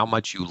amazing how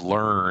much you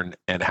learn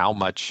and how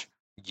much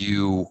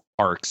you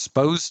are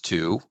exposed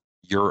to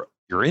your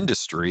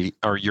industry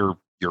or your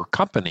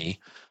company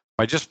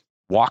by just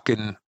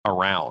walking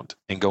around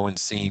and going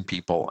seeing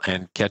people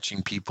and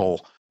catching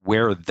people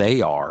where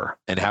they are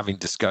and having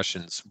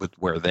discussions with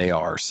where they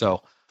are.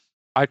 So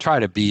I try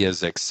to be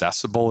as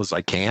accessible as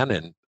I can.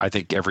 And I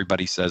think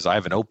everybody says I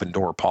have an open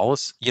door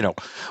policy.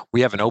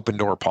 We have an open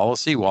door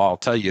policy. Well, I'll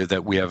tell you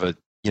that we have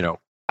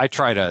I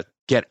try to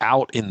get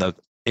out in the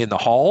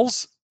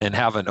halls and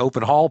have an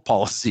open hall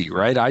policy,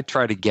 right? I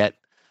try to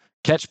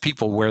catch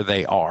people where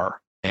they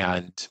are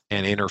and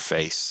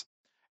interface.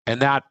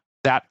 And that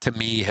to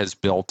me has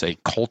built a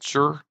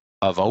culture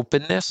of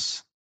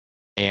openness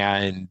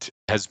and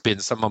has been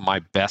some of my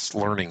best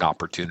learning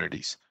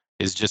opportunities,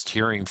 is just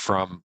hearing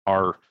from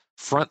our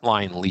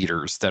frontline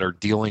leaders that are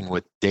dealing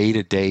with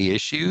day-to-day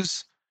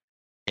issues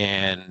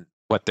and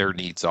what their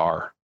needs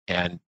are,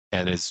 and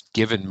has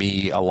given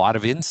me a lot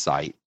of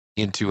insight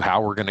into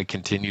how we're going to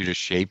continue to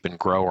shape and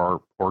grow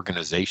our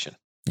organization.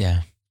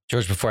 Yeah.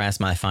 George, before I ask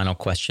my final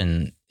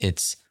question,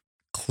 it's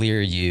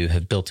clear you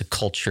have built a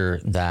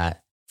culture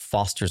that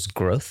fosters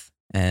growth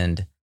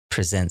and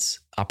presents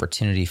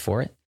opportunity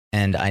for it.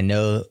 And I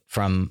know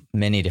from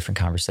many different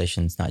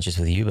conversations, not just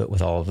with you, but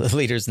with all of the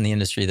leaders in the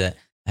industry that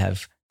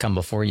have come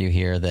before you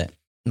here, that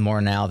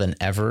more now than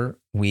ever,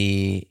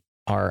 we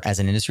are as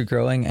an industry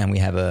growing and we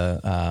have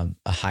a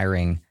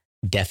hiring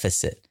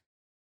deficit.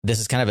 This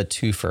is kind of a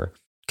twofer.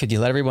 Could you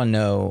let everyone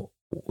know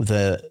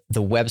the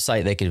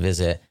website they could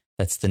visit?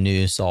 That's the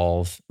new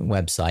Solve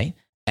website.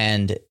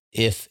 And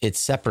if it's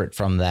separate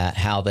from that,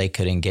 how they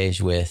could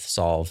engage with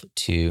Solve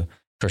to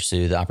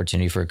pursue the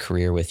opportunity for a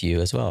career with you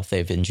as well, if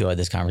they've enjoyed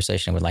this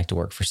conversation and would like to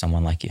work for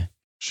someone like you.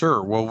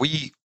 Sure. Well,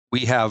 we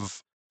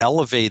have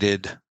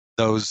elevated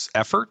those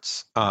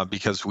efforts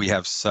because we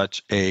have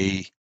such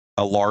a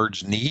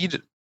large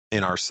need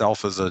in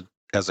ourselves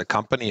as a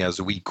company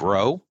as we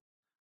grow,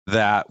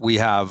 that we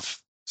have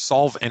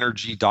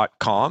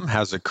solveenergy.com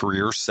has a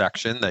career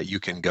section that you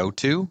can go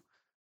to.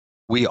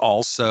 We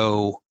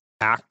also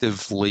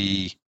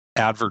actively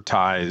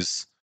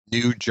advertise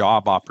new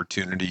job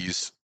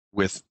opportunities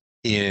within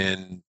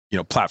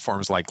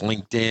platforms like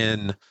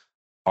LinkedIn,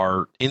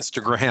 our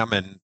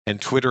Instagram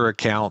and Twitter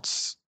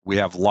accounts. We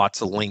have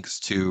lots of links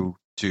to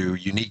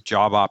unique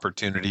job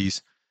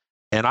opportunities.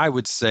 And I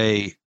would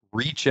say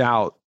reach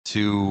out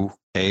to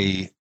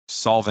a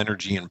Solve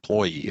Energy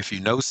employee. If you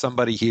know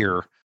somebody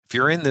here, if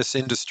you're in this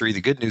industry,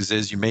 the good news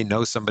is you may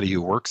know somebody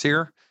who works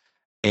here.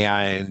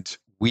 And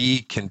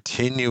we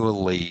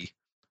continually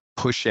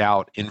push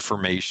out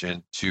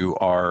information to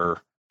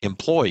our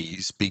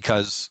employees,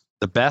 because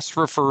the best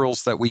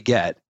referrals that we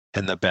get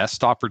and the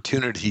best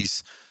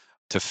opportunities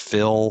to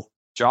fill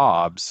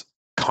jobs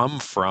come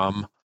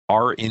from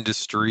our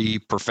industry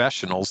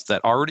professionals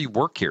that already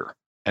work here.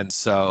 And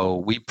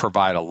so we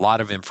provide a lot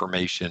of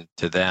information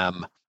to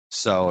them.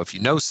 So if you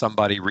know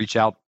somebody, reach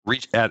out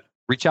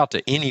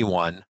to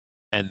anyone,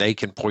 and they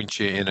can point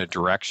you in a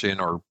direction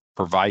or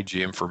provide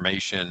you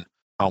information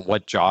on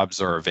what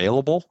jobs are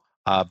available.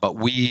 But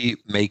we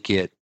make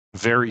it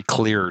very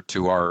clear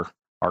to our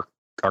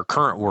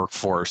current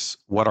workforce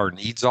what our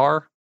needs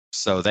are,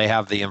 so they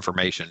have the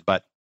information.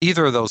 But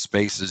either of those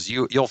spaces,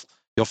 you'll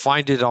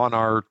find it on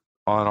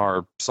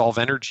our Solve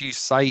Energy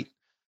site.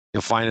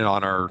 You'll find it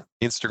on our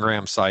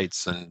Instagram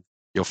sites, and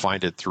you'll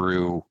find it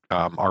through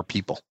our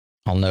people.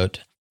 I'll note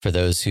for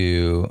those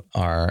who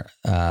are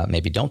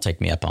maybe don't take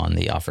me up on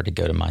the offer to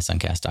go to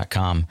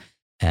mysuncast.com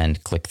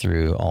and click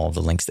through all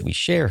the links that we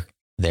share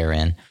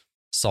therein.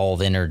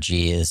 Solve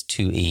Energy is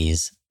 2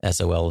 E's,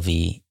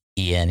 SolveEnergy.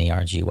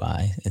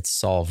 It's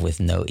Solve with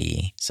no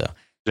E. So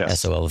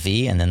Yes.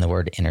 SOLV, and then the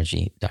word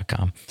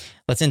energy.com.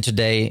 Let's end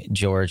today,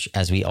 George,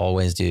 as we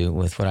always do,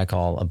 with what I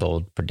call a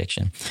bold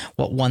prediction.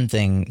 What one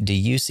thing do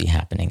you see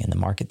happening in the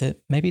market that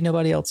maybe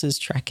nobody else is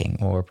tracking,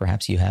 or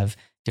perhaps you have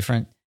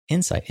different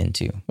insight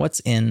into?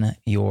 What's in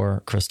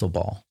your crystal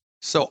ball?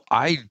 So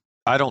I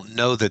don't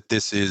know that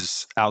this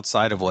is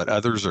outside of what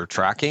others are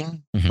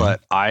tracking,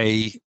 but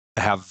I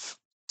have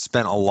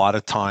spent a lot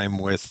of time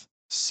with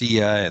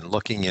SEIA and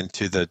looking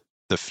into the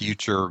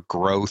future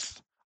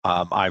growth.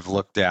 I've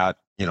looked at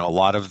a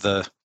lot of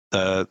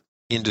the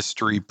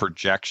industry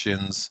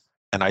projections,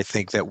 and I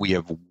think that we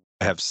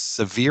have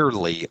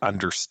severely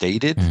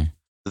understated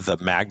the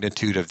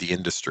magnitude of the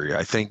industry.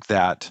 I think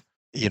that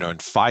in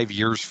 5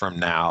 years from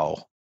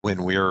now,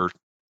 when we're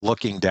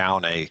looking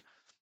down a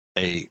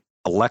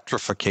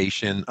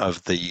electrification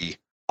of the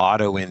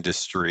auto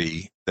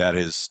industry that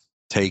is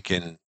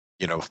taken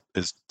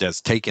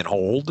has taken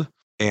hold,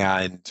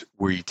 and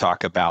we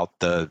talk about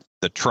the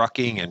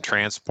trucking and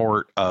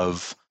transport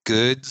of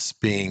goods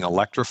being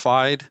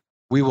electrified,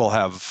 we will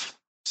have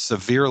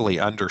severely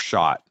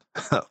undershot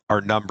our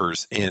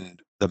numbers in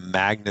the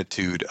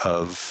magnitude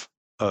of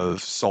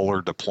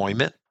solar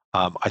deployment.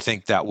 I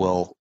think that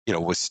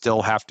we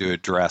still have to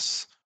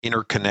address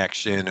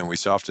interconnection, and we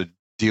still have to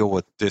deal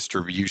with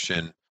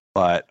distribution.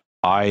 But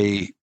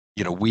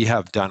we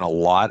have done a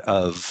lot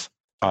of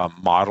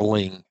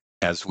modeling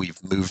as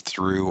we've moved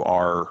through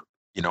our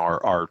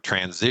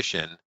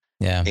transition.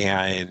 Yeah.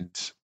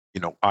 And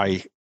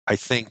I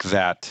think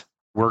that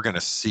we're going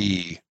to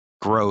see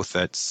growth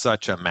at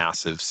such a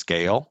massive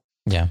scale.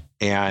 Yeah.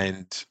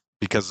 And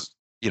because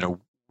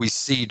we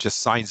see just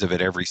signs of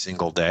it every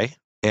single day.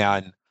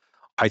 And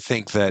I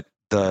think that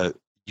the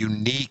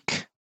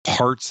unique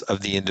parts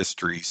of the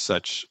industry,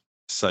 such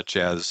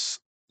as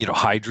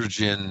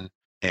hydrogen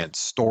and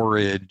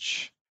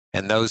storage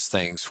and those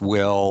things,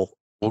 will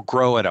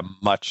grow at a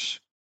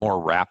much more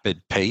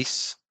rapid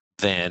pace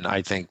than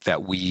I think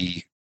that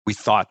we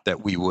thought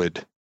that we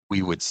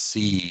would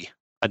see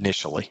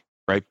initially,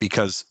 right?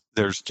 Because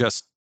there's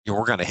just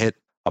we're going to hit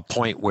a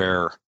point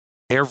where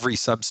every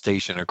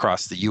substation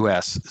across the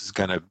U.S. is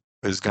going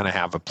to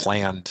have a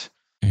planned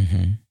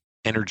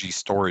energy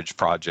storage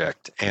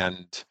project,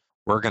 and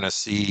we're going to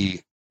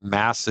see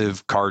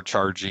massive car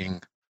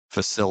charging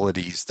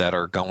facilities that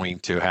are going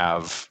to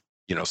have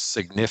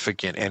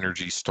significant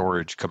energy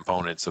storage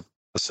components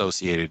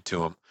associated to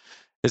them.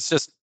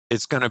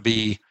 It's going to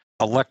be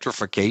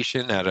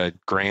electrification at a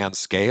grand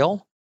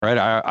scale, right?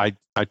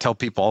 I tell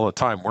people all the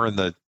time, we're in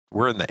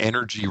the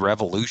energy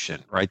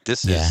revolution, right?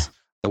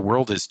 The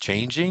world is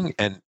changing,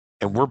 and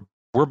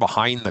we're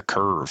behind the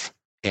curve.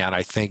 And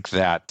I think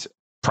that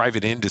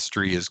private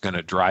industry is going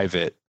to drive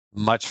it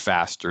much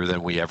faster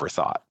than we ever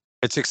thought.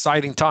 It's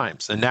exciting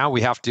times. And now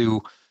we have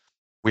to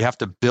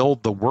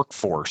build the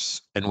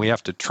workforce, and we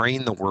have to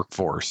train the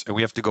workforce, and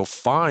we have to go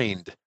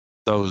find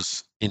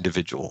those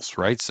individuals,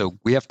 right? So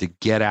we have to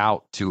get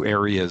out to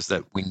areas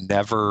that we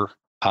never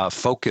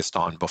focused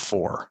on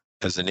before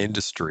as an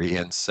industry,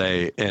 and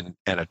say and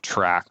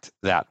attract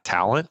that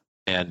talent.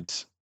 And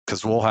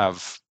because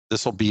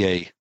this will be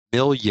a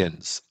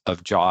millions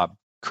of job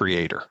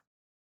creator.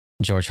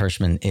 George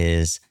Hirschman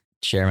is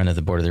chairman of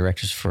the board of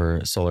directors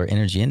for Solar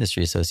Energy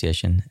Industry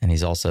Association, and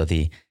he's also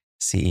the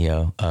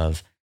CEO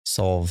of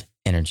Solve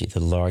Energy, the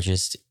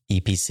largest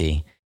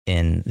EPC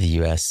in the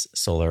U.S.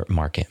 solar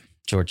market.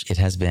 George, it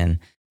has been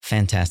a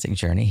fantastic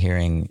journey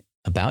hearing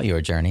about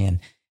your journey and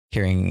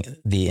hearing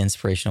the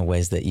inspirational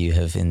ways that you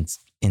have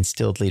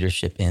instilled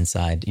leadership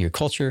inside your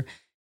culture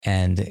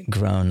and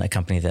grown a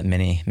company that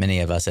many, many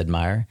of us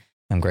admire.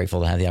 I'm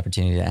grateful to have the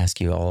opportunity to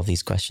ask you all of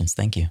these questions.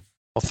 Thank you.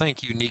 Well,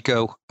 thank you,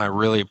 Nico. I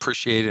really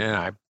appreciate it.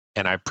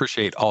 And I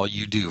appreciate all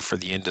you do for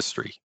the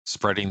industry,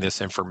 spreading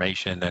this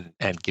information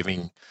and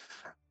giving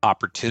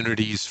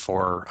opportunities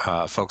for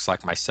folks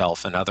like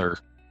myself and other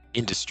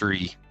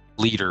industry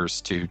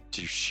leaders to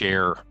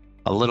share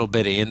a little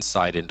bit of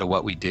insight into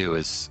what we do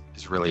is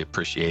really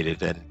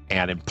appreciated and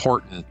an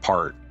important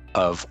part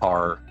of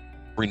our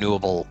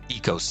renewable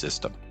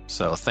ecosystem.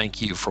 So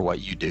thank you for what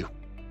you do.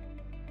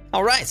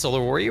 All right,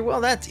 Solar Warrior.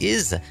 Well, that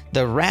is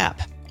the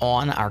wrap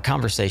on our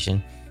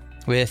conversation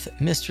with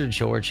Mr.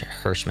 George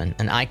Hirschman,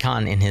 an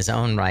icon in his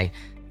own right,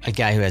 a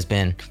guy who has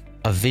been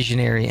a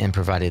visionary and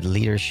provided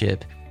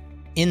leadership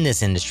in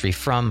this industry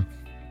from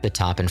the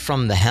top and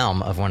from the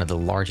helm of one of the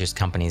largest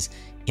companies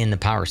in the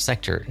power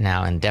sector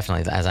now, and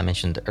definitely, as I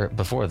mentioned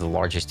before, the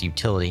largest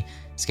utility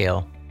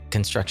scale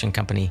construction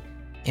company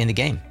in the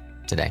game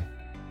today.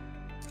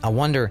 I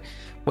wonder,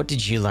 what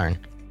did you learn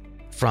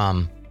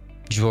from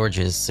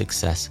George's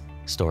success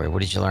story?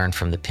 What did you learn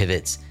from the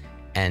pivots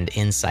and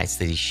insights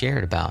that he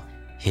shared about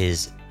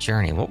his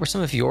journey? What were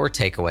some of your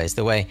takeaways?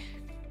 The way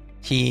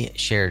he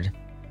shared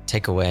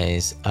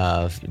takeaways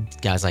of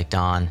guys like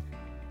Don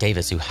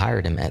Davis, who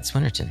hired him at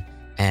Swinerton,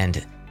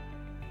 and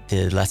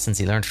the lessons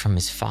he learned from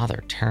his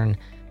father. Turn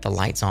the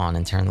lights on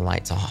and turn the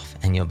lights off,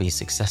 and you'll be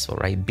successful,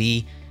 right?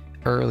 Be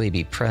early,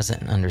 be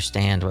present, and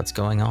understand what's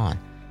going on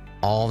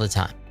all the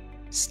time.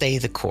 Stay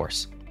the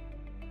course.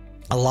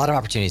 A lot of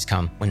opportunities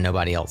come when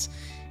nobody else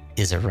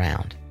is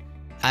around.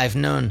 I've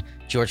known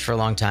George for a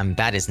long time.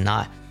 That is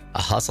not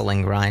a hustle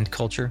and grind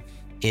culture.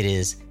 It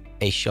is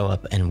a show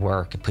up and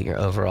work and put your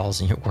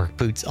overalls and your work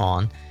boots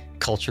on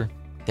culture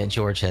that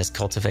George has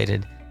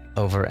cultivated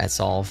over at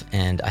Solve,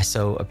 and I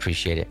so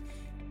appreciate it.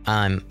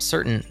 I'm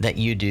certain that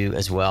you do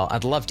as well.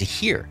 I'd love to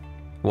hear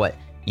what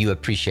you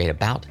appreciate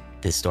about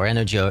this story. I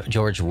know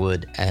George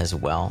would as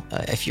well.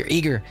 If you're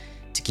eager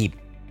to keep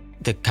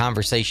the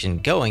conversation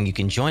going, you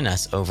can join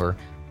us over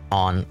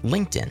on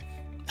LinkedIn.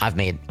 I've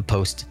made a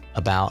post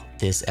about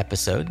this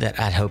episode that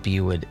I'd hope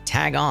you would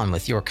tag on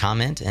with your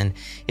comment. And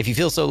if you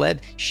feel so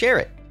led, share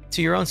it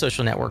to your own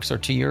social networks or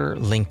to your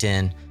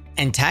LinkedIn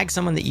and tag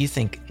someone that you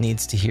think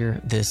needs to hear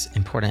this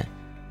important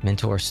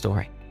mentor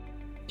story.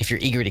 If you're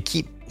eager to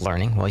keep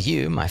learning, well,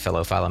 you, my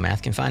fellow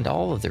Philomath, can find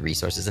all of the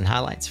resources and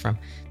highlights from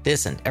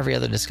this and every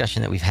other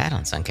discussion that we've had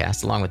on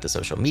Suncast, along with the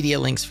social media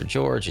links for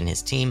George and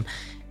his team,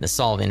 the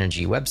Solve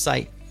Energy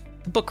website,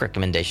 the book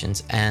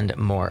recommendations, and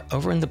more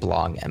over in the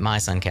blog at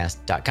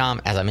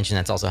mysuncast.com. As I mentioned,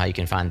 that's also how you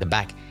can find the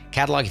back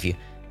catalog. If you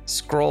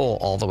scroll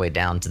all the way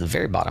down to the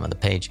very bottom of the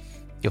page,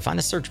 you'll find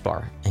a search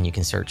bar, and you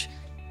can search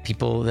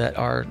people that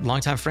are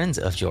longtime friends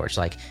of George,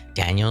 like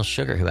Daniel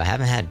Sugar, who I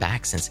haven't had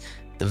back since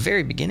the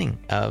very beginning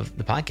of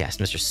the podcast,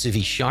 Mr.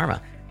 Suvi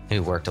Sharma,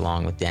 who worked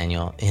along with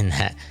Daniel in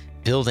that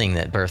building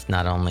that birthed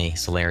not only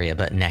Solaria,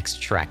 but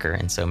Next Tracker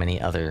and so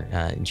many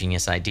other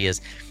genius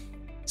ideas.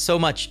 So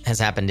much has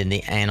happened in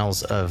the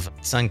annals of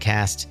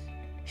Suncast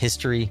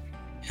history,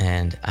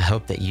 and I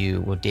hope that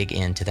you will dig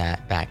into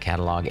that back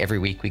catalog. Every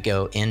week we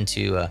go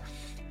into a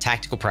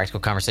tactical, practical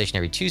conversation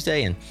every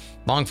Tuesday, and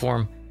long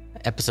form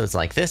episodes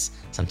like this,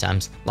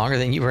 sometimes longer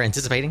than you were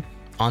anticipating,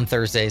 on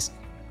Thursdays,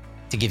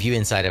 to give you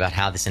insight about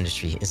how this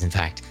industry is in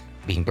fact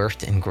being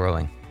birthed and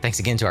growing. Thanks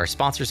again to our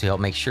sponsors who help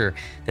make sure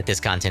that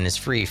this content is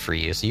free for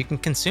you so you can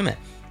consume it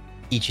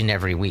each and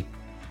every week.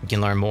 You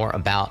can learn more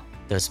about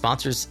those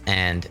sponsors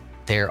and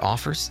their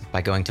offers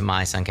by going to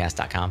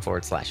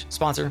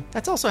mysuncast.com/sponsor.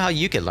 That's also how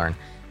you could learn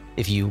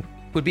if you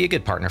would be a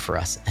good partner for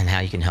us and how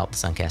you can help the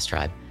Suncast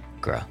tribe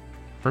grow.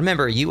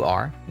 Remember, you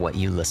are what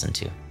you listen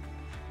to.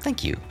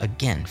 Thank you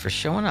again for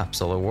showing up,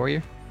 Solar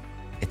Warrior.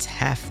 It's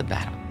half the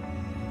battle.